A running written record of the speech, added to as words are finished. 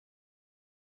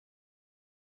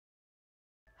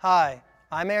Hi,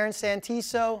 I'm Aaron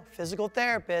Santiso, physical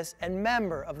therapist and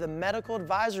member of the Medical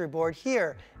Advisory Board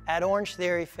here at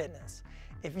Orangetheory Fitness.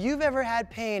 If you've ever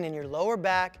had pain in your lower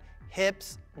back,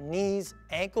 hips, knees,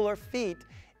 ankle, or feet,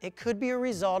 it could be a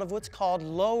result of what's called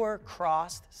lower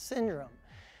cross syndrome.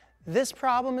 This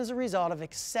problem is a result of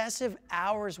excessive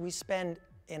hours we spend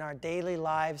in our daily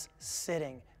lives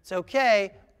sitting. It's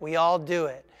okay, we all do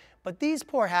it. But these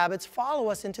poor habits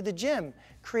follow us into the gym,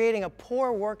 creating a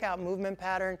poor workout movement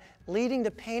pattern, leading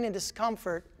to pain and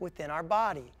discomfort within our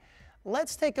body.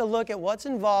 Let's take a look at what's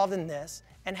involved in this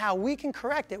and how we can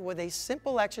correct it with a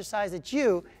simple exercise that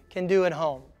you can do at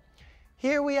home.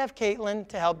 Here we have Caitlin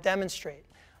to help demonstrate.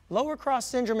 Lower cross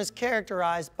syndrome is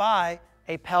characterized by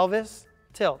a pelvis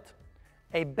tilt,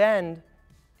 a bend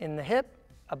in the hip,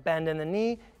 a bend in the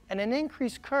knee, and an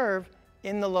increased curve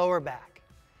in the lower back.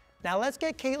 Now let's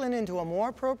get Caitlin into a more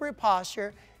appropriate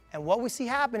posture, and what we see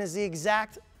happen is the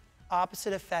exact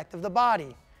opposite effect of the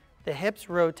body. The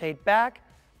hips rotate back,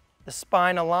 the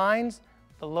spine aligns,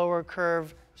 the lower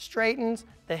curve straightens,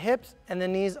 the hips and the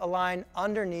knees align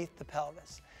underneath the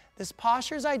pelvis. This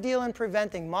posture is ideal in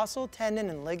preventing muscle, tendon,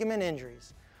 and ligament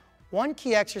injuries. One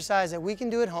key exercise that we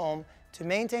can do at home to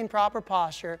maintain proper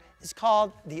posture is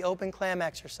called the Open Clam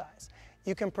Exercise.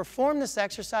 You can perform this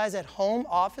exercise at home,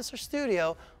 office, or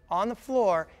studio on the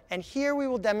floor, and here we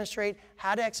will demonstrate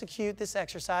how to execute this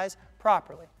exercise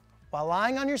properly. While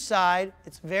lying on your side,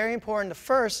 it's very important to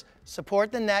first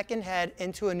support the neck and head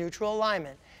into a neutral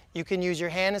alignment. You can use your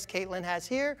hand as Caitlin has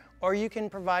here, or you can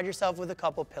provide yourself with a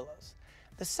couple pillows.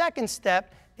 The second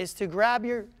step is to grab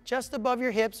just above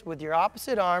your hips with your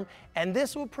opposite arm, and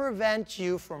this will prevent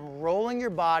you from rolling your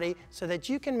body so that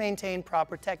you can maintain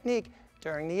proper technique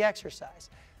during the exercise.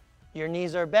 Your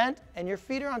knees are bent and your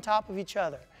feet are on top of each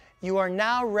other. You are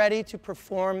now ready to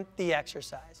perform the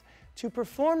exercise. To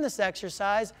perform this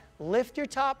exercise, lift your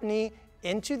top knee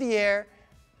into the air.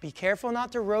 Be careful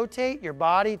not to rotate your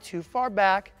body too far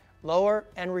back, lower,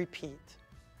 and repeat.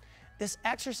 This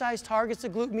exercise targets the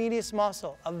glute medius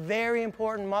muscle, a very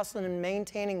important muscle in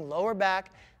maintaining lower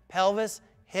back, pelvis,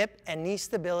 hip, and knee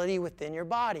stability within your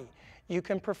body. You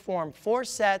can perform 4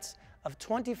 sets of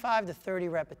 25 to 30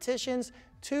 repetitions,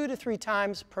 2 to 3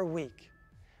 times per week.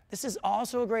 This is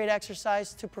also a great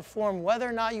exercise to perform whether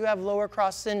or not you have lower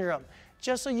cross syndrome,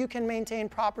 just so you can maintain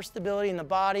proper stability in the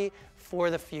body for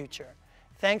the future.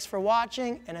 Thanks for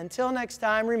watching, and until next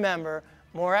time, remember,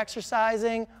 more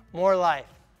exercising, more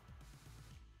life.